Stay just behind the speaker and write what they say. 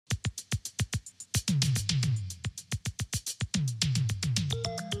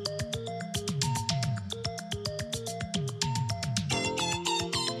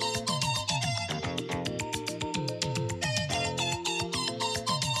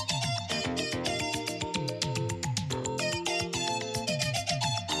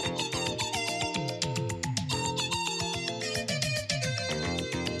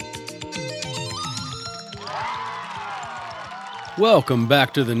Welcome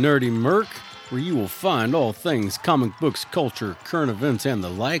back to the Nerdy Merc, where you will find all things comic books, culture, current events, and the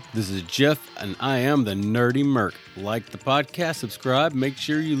like. This is Jeff, and I am the Nerdy Merc. Like the podcast, subscribe, make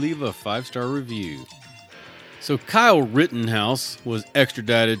sure you leave a 5-star review. So Kyle Rittenhouse was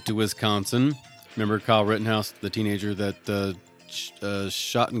extradited to Wisconsin. Remember Kyle Rittenhouse, the teenager that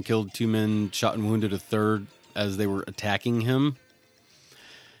shot and killed 2 men, shot and wounded a third as they were attacking him?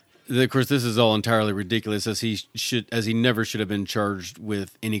 Of course, this is all entirely ridiculous, as he never should have been charged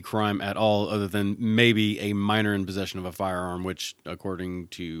with any crime at all, other than maybe a minor in possession of a firearm, which, according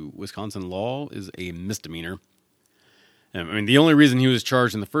to Wisconsin law, is a misdemeanor. I mean, the only reason he was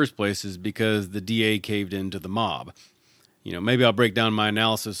charged in the first place is because the DA caved into the mob. You know, maybe I'll break down my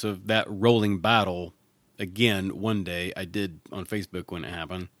analysis of that rolling battle again one day. I did on Facebook when it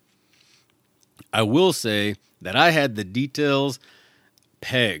happened. I will say that I had the details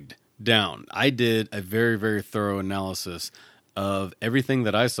pegged down. I did a very, very thorough analysis of everything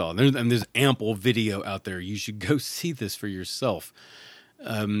that I saw. And there's ample video out there. You should go see this for yourself.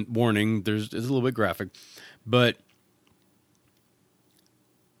 Warning, it's a little bit graphic. But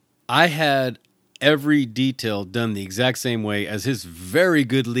I had every detail done the exact same way as his very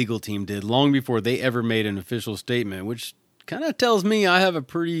good legal team did long before they ever made an official statement, which kind of tells me I have a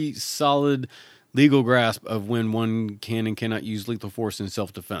pretty solid legal grasp of when one can and cannot use lethal force in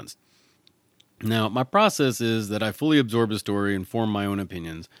self-defense. Now, my process is that I fully absorb the story and form my own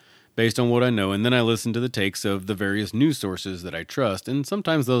opinions based on what I know, and then I listen to the takes of the various news sources that I trust, and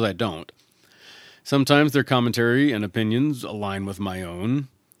sometimes those I don't. Sometimes their commentary and opinions align with my own.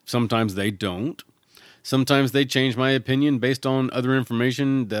 Sometimes they don't. Sometimes they change my opinion based on other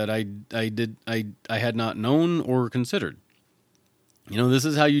information that I had not known or considered. You know, this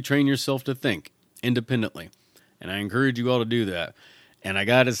is how you train yourself to think independently, and I encourage you all to do that. And I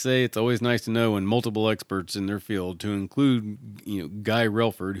got to say, it's always nice to know when multiple experts in their field, to include, Guy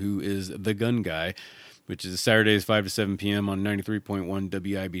Relford, who is the gun guy, which is Saturdays 5 to 7 p.m. on 93.1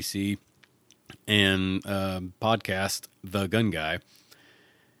 WIBC, and podcast The Gun Guy.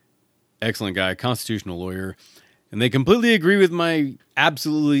 Excellent guy, constitutional lawyer. And they completely agree with my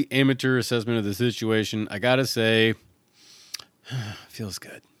absolutely amateur assessment of the situation. I got to say, feels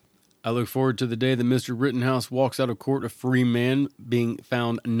good. I look forward to the day that Mr. Rittenhouse walks out of court a free man, being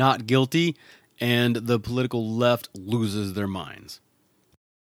found not guilty, and the political left loses their minds.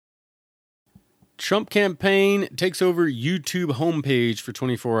 Trump campaign takes over YouTube homepage for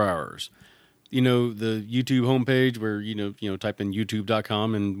 24 hours. You know, the YouTube homepage where, type in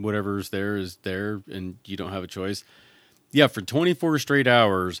youtube.com and whatever's there is there, and you don't have a choice. Yeah, for 24 straight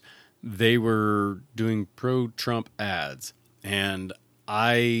hours, they were doing pro-Trump ads. And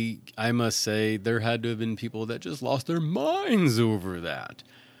I must say, there had to have been people that just lost their minds over that.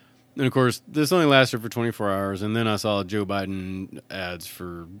 And of course, this only lasted for 24 hours, and then I saw Joe Biden ads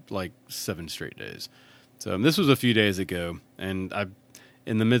for like 7 straight days. So this was a few days ago, and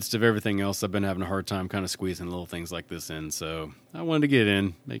in the midst of everything else, I've been having a hard time kind of squeezing little things like this in. So I wanted to get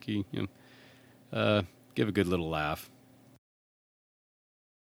in, make you give a good little laugh.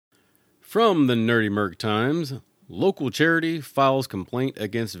 From the Nerdy Merc Times, local charity files complaint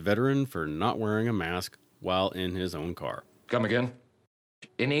against veteran for not wearing a mask while in his own car. Come again?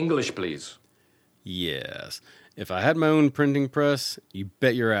 In English, please. Yes. If I had my own printing press, you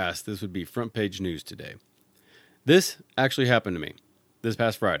bet your ass this would be front page news today. This actually happened to me this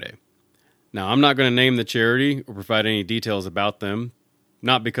past Friday. Now, I'm not going to name the charity or provide any details about them,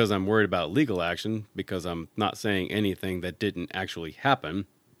 not because I'm worried about legal action, because I'm not saying anything that didn't actually happen,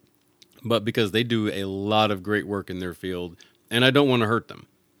 but because they do a lot of great work in their field, and I don't want to hurt them.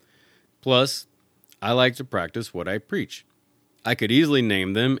 Plus, I like to practice what I preach. I could easily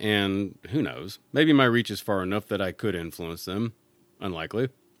name them, and who knows, maybe my reach is far enough that I could influence them. Unlikely.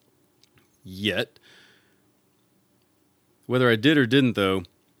 Yet. Whether I did or didn't, though,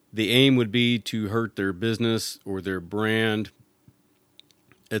 the aim would be to hurt their business or their brand,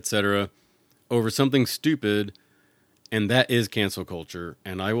 etc., over something stupid. And that is cancel culture,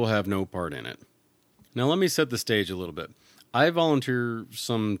 and I will have no part in it. Now, let me set the stage a little bit. I volunteer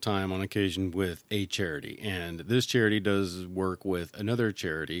some time on occasion with a charity, and this charity does work with another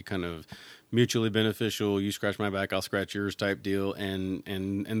charity, kind of mutually beneficial, you scratch my back, I'll scratch yours type deal, and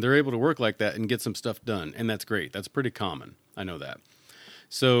they're able to work like that and get some stuff done, and that's great. That's pretty common. I know that.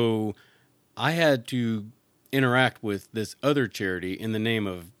 So I had to interact with this other charity in the name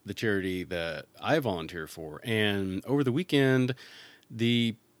of the charity that I volunteer for. And over the weekend,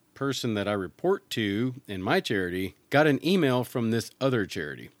 the person that I report to in my charity got an email from this other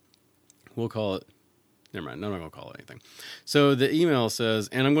charity. We'll call it, never mind, I'm not going to call it anything. So the email says,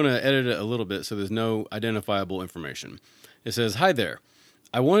 and I'm going to edit it a little bit so there's no identifiable information. It says, "Hi there.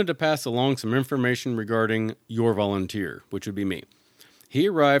 I wanted to pass along some information regarding your volunteer," which would be me. "He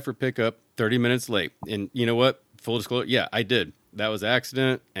arrived for pickup 30 minutes late." And you know what? Full disclosure, yeah, I did. That was an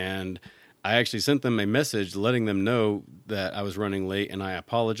accident, and I actually sent them a message letting them know that I was running late, and I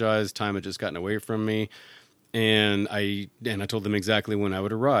apologized. Time had just gotten away from me, and I told them exactly when I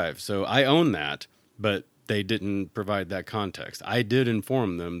would arrive. So I own that, but they didn't provide that context. I did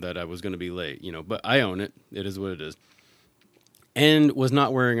inform them that I was going to be late, but I own it. It is what it is. And was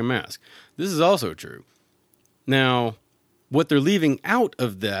not wearing a mask. This is also true. Now, what they're leaving out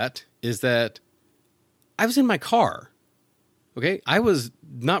of that is that I was in my car. Okay, I was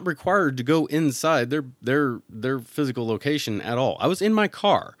not required to go inside their physical location at all. I was in my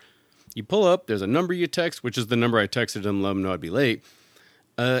car. You pull up, there's a number you text, which is the number I texted them, let them know I'd be late,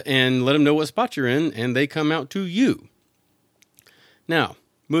 and let them know what spot you're in, and they come out to you. Now,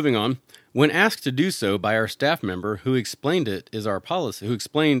 moving on. When asked to do so by our staff member who explained that it is our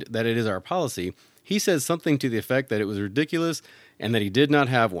policy, he said something to the effect that it was ridiculous and that he did not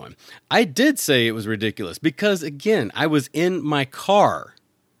have one. I did say it was ridiculous because, again, I was in my car.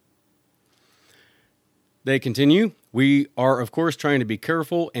 They continue, "We are, of course, trying to be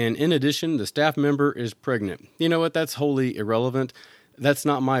careful, and in addition, the staff member is pregnant." You know what? That's wholly irrelevant. That's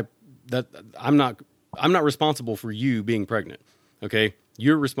not I'm not responsible for you being pregnant. Okay?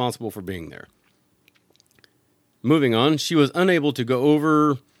 You're responsible for being there. Moving on, "She was unable to go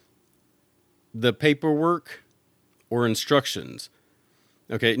over the paperwork or instructions."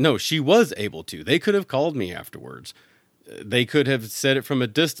 Okay, no, she was able to. They could have called me afterwards. They could have said it from a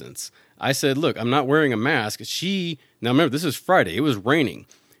distance. I said, "Look, I'm not wearing a mask." Now remember, this is Friday. It was raining.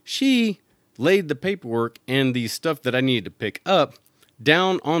 She laid the paperwork and the stuff that I needed to pick up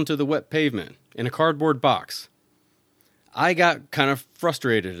down onto the wet pavement in a cardboard box. I got kind of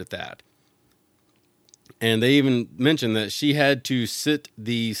frustrated at that. And they even mentioned that she had to sit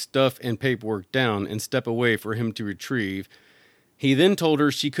the stuff and paperwork down and step away for him to retrieve. He then told her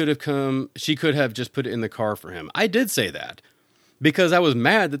she could have just put it in the car for him. I did say that because I was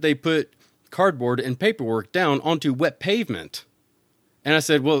mad that they put cardboard and paperwork down onto wet pavement. And I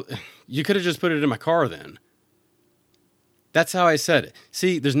said, "Well, you could have just put it in my car then." That's how I said it.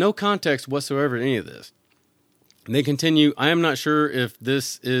 See, there's no context whatsoever in any of this. And they continue, "I am not sure if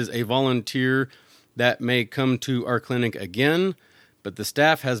this is a volunteer that may come to our clinic again, but the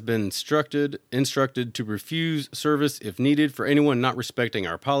staff has been instructed to refuse service if needed for anyone not respecting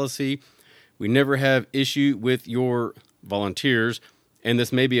our policy. We never have issue with your volunteers, and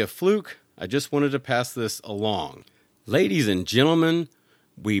this may be a fluke. I just wanted to pass this along. Ladies and gentlemen,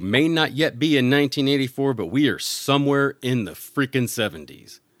 we may not yet be in 1984, but we are somewhere in the freaking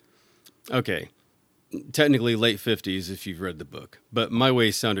 70s. Okay. Technically late 50s if you've read the book, but my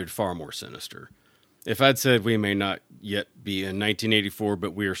way sounded far more sinister. If I'd said we may not yet be in 1984,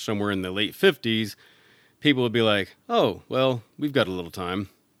 but we are somewhere in the late 50s, people would be like, "Oh, well, we've got a little time.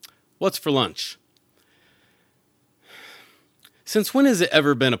 What's for lunch?" Since when has it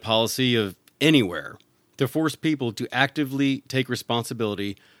ever been a policy of anywhere to force people to actively take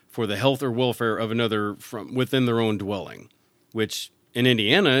responsibility for the health or welfare of another from within their own dwelling, which in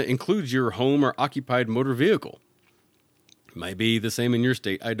Indiana includes your home or occupied motor vehicle? It might be the same in your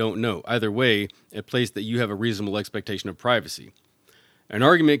state. I don't know. Either way, a place that you have a reasonable expectation of privacy. An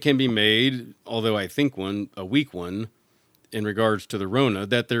argument can be made, although I think a weak one, in regards to the Rona,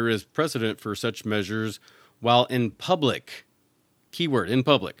 that there is precedent for such measures while in public, keyword, in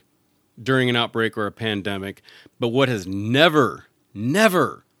public, during an outbreak or a pandemic. But what has never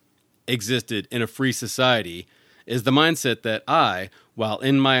existed in a free society is the mindset that I, while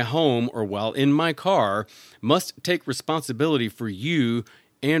in my home or while in my car, must take responsibility for you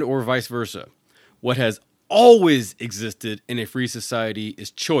and or vice versa. What has always existed in a free society is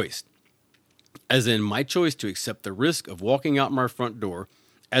choice. As in my choice to accept the risk of walking out my front door,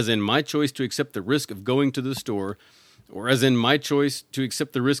 as in my choice to accept the risk of going to the store, or as in my choice to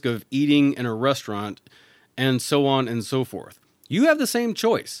accept the risk of eating in a restaurant, and so on and so forth. You have the same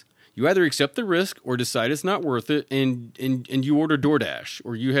choice. You either accept the risk or decide it's not worth it and you order DoorDash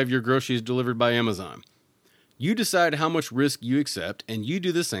or you have your groceries delivered by Amazon. You decide how much risk you accept and you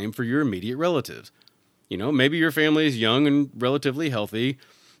do the same for your immediate relatives. Maybe your family is young and relatively healthy,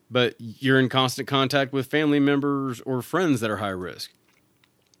 but you're in constant contact with family members or friends that are high risk.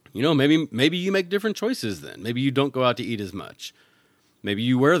 Maybe you make different choices then. Maybe you don't go out to eat as much. Maybe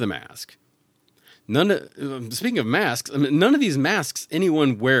you wear the mask. Speaking of masks, none of these masks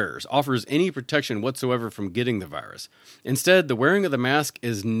anyone wears offers any protection whatsoever from getting the virus. Instead, the wearing of the mask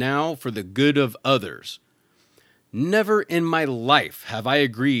is now for the good of others. Never in my life have I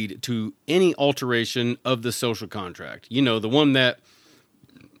agreed to any alteration of the social contract. You know, the one that,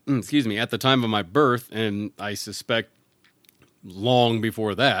 at the time of my birth, and I suspect long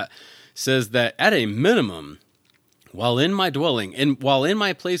before that, says that at a minimum, while in my dwelling and while in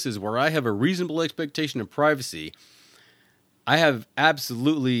my places where I have a reasonable expectation of privacy, I have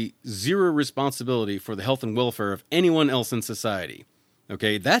absolutely zero responsibility for the health and welfare of anyone else in society.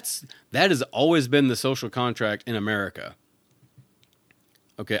 Okay, that has always been the social contract in America.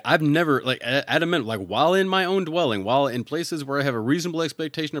 Okay, I've never, like, at a minute, like, while in my own dwelling, while in places where I have a reasonable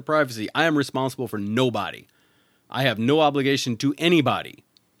expectation of privacy, I am responsible for nobody. I have no obligation to anybody.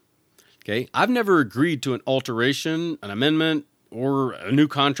 Okay, I've never agreed to an alteration, an amendment, or a new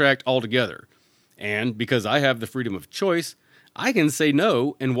contract altogether. And because I have the freedom of choice, I can say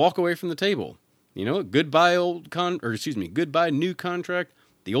no and walk away from the table. You know, goodbye goodbye new contract.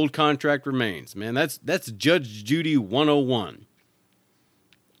 The old contract remains. Man, that's Judge Judy 101.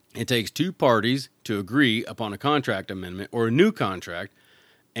 It takes two parties to agree upon a contract amendment or a new contract,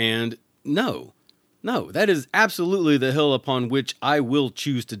 and no, that is absolutely the hill upon which I will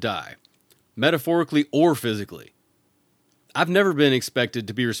choose to die, metaphorically or physically. I've never been expected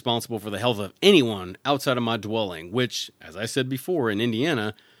to be responsible for the health of anyone outside of my dwelling, which, as I said before, in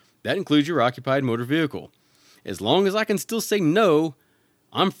Indiana, that includes your occupied motor vehicle. As long as I can still say no,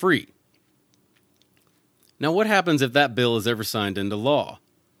 I'm free. Now, what happens if that bill is ever signed into law?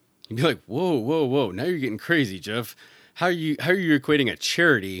 You'd be like, whoa, now you're getting crazy, Jeff. How are you equating a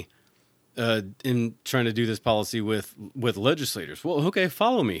charity in trying to do this policy with legislators? Well, okay,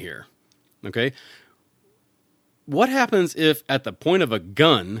 follow me here. Okay. What happens if at the point of a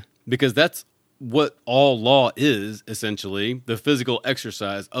gun, because that's what all law is, essentially, the physical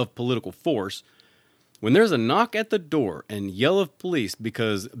exercise of political force, when there's a knock at the door and yell of police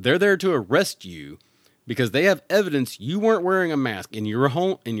because they're there to arrest you because they have evidence you weren't wearing a mask in your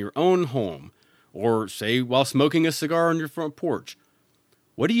home, in your own home, or say while smoking a cigar on your front porch,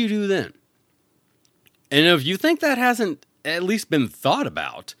 what do you do then? And if you think that hasn't at least been thought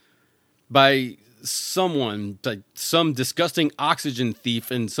about by someone, like some disgusting oxygen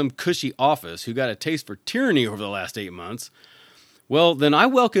thief in some cushy office who got a taste for tyranny over the last 8 months, well, then I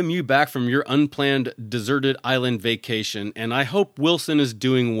welcome you back from your unplanned deserted island vacation, and I hope Wilson is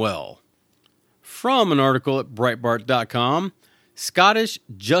doing well. From an article at Breitbart.com, Scottish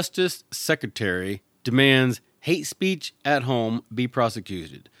Justice Secretary demands hate speech at home be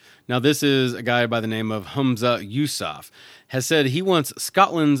prosecuted. Now, this is a guy by the name of Humza Yousaf, has said he wants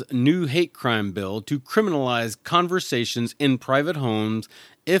Scotland's new hate crime bill to criminalize conversations in private homes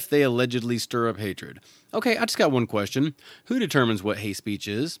if they allegedly stir up hatred. Okay, I just got one question. Who determines what hate speech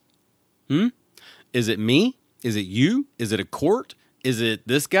is? Is it me? Is it you? Is it a court? Is it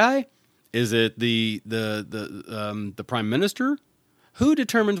this guy? Is it the prime minister? Who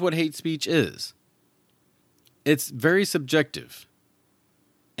determines what hate speech is? It's very subjective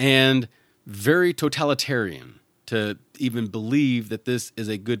and very totalitarian to even believe that this is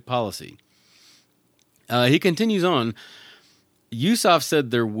a good policy. He continues on. Yousaf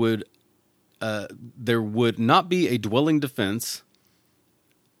said there would not be a dwelling defense,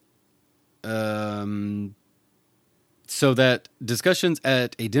 so that discussions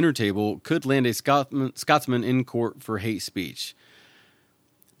at a dinner table could land a Scotsman in court for hate speech.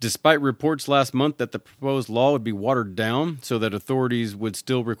 Despite reports last month that the proposed law would be watered down so that authorities would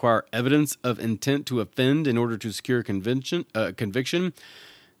still require evidence of intent to offend in order to secure conviction,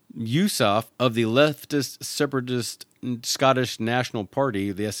 Yousaf of the leftist separatist Scottish National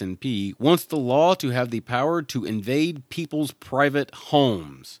Party, the SNP, wants the law to have the power to invade people's private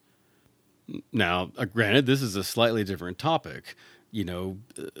homes. Now, granted, this is a slightly different topic,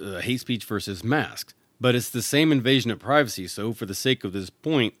 hate speech versus masks. But it's the same invasion of privacy, so for the sake of this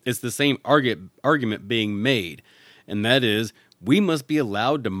point, it's the same argument being made. And that is, we must be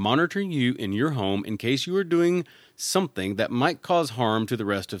allowed to monitor you in your home in case you are doing something that might cause harm to the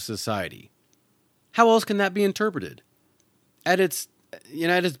rest of society. How else can that be interpreted? At its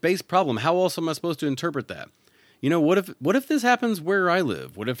base problem, how else am I supposed to interpret that? What if this happens where I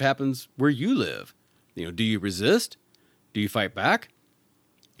live? What if it happens where you live? Do you resist? Do you fight back?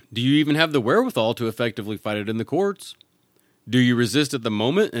 Do you even have the wherewithal to effectively fight it in the courts? Do you resist at the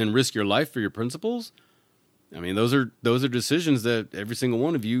moment and risk your life for your principles? I mean, those are decisions that every single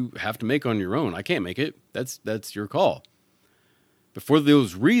one of you have to make on your own. I can't make it. That's your call. But for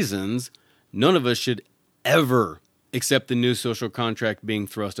those reasons, none of us should ever accept the new social contract being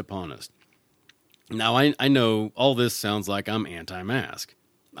thrust upon us. Now, I know all this sounds like I'm anti-mask.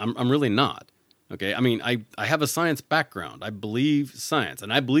 I'm really not. Okay, I mean, I have a science background. I believe science,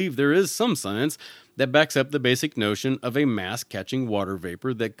 and I believe there is some science that backs up the basic notion of a mask catching water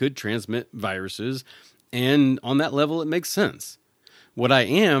vapor that could transmit viruses, and on that level, it makes sense. What I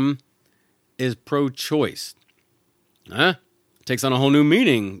am is pro-choice. It takes on a whole new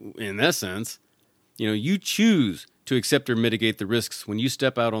meaning in that sense. You know, you choose to accept or mitigate the risks when you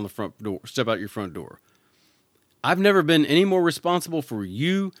step out your front door. I've never been any more responsible for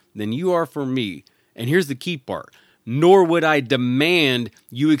you than you are for me. And here's the key part. Nor would I demand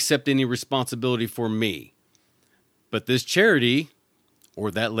you accept any responsibility for me. But this charity, or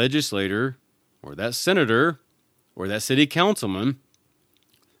that legislator, or that senator, or that city councilman,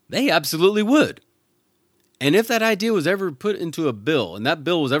 they absolutely would. And if that idea was ever put into a bill, and that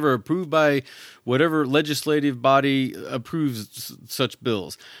bill was ever approved by whatever legislative body approves such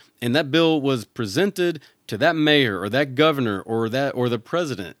bills, and that bill was presented to that mayor or that governor or the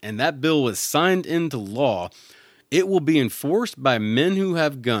president, and that bill was signed into law, it will be enforced by men who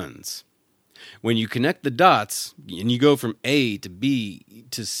have guns. When you connect the dots and you go from A to B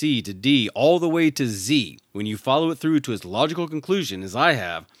to C to D all the way to Z, when you follow it through to its logical conclusion, as I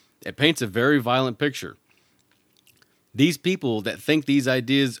have, it paints a very violent picture. These people that think these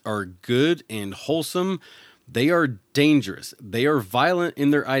ideas are good and wholesome, they are dangerous. They are violent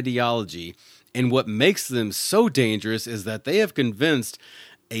in their ideology. And what makes them so dangerous is that they have convinced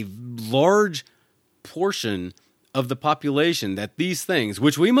a large portion of the population that these things,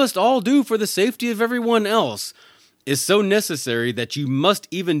 which we must all do for the safety of everyone else, is so necessary that you must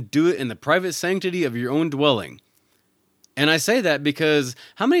even do it in the private sanctity of your own dwelling. And I say that because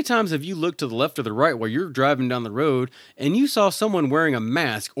how many times have you looked to the left or the right while you're driving down the road and you saw someone wearing a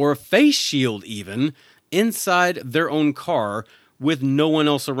mask or a face shield even inside their own car with no one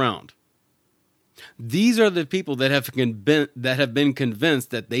else around? These are the people that have been convinced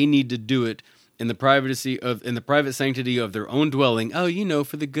that they need to do it in the private sanctity of their own dwelling. Oh, you know,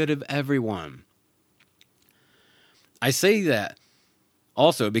 for the good of everyone. I say that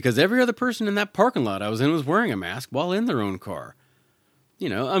also because every other person in that parking lot I was in was wearing a mask while in their own car. You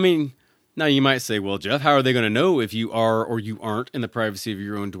know, I mean, now you might say, well, Jeff, how are they going to know if you are or you aren't in the privacy of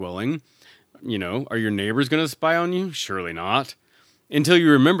your own dwelling? You know, are your neighbors going to spy on you? Surely not. Until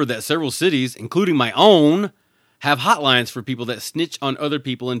you remember that several cities, including my own, have hotlines for people that snitch on other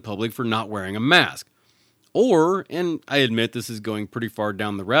people in public for not wearing a mask. Or, and I admit this is going pretty far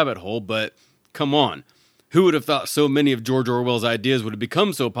down the rabbit hole, but come on. Who would have thought so many of George Orwell's ideas would have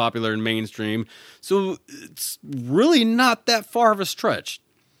become so popular and mainstream? So it's really not that far of a stretch.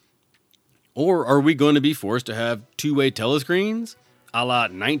 Or are we going to be forced to have two-way telescreens, a la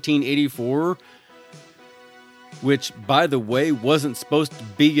 1984, which, by the way, wasn't supposed to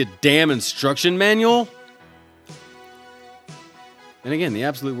be a damn instruction manual? And again, the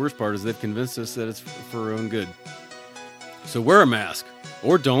absolute worst part is they've convinced us that it's for our own good. So wear a mask,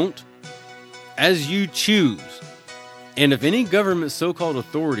 or don't, as you choose. And if any government so-called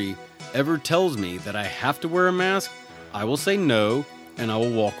authority ever tells me that I have to wear a mask, I will say no, and I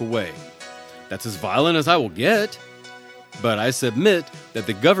will walk away. That's as violent as I will get, but I submit that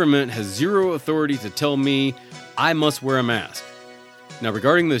the government has zero authority to tell me I must wear a mask. Now,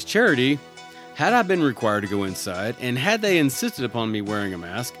 regarding this charity, had I been required to go inside, and had they insisted upon me wearing a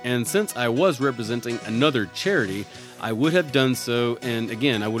mask, and since I was representing another charity, I would have done so, and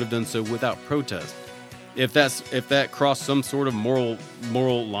again, I would have done so without protest. If that crossed some sort of moral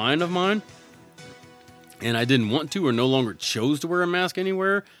line of mine, and I didn't want to or no longer chose to wear a mask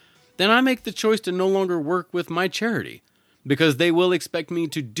anywhere, then I make the choice to no longer work with my charity, because they will expect me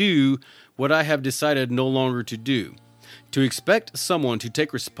to do what I have decided no longer to do. To expect someone to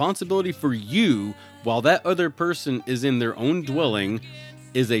take responsibility for you while that other person is in their own dwelling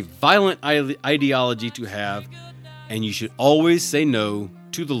is a violent ideology to have, and you should always say no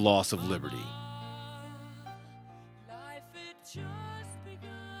to the loss of liberty.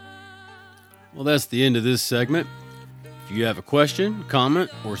 Well, that's the end of this segment. If you have a question,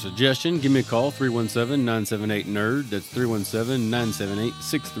 comment, or suggestion, give me a call, 317-978-NERD. That's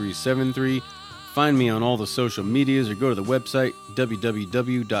 317-978-6373. Find me on all the social medias or go to the website,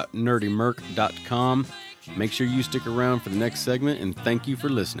 www.nerdymerc.com. Make sure you stick around for the next segment, and thank you for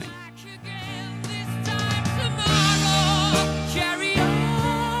listening.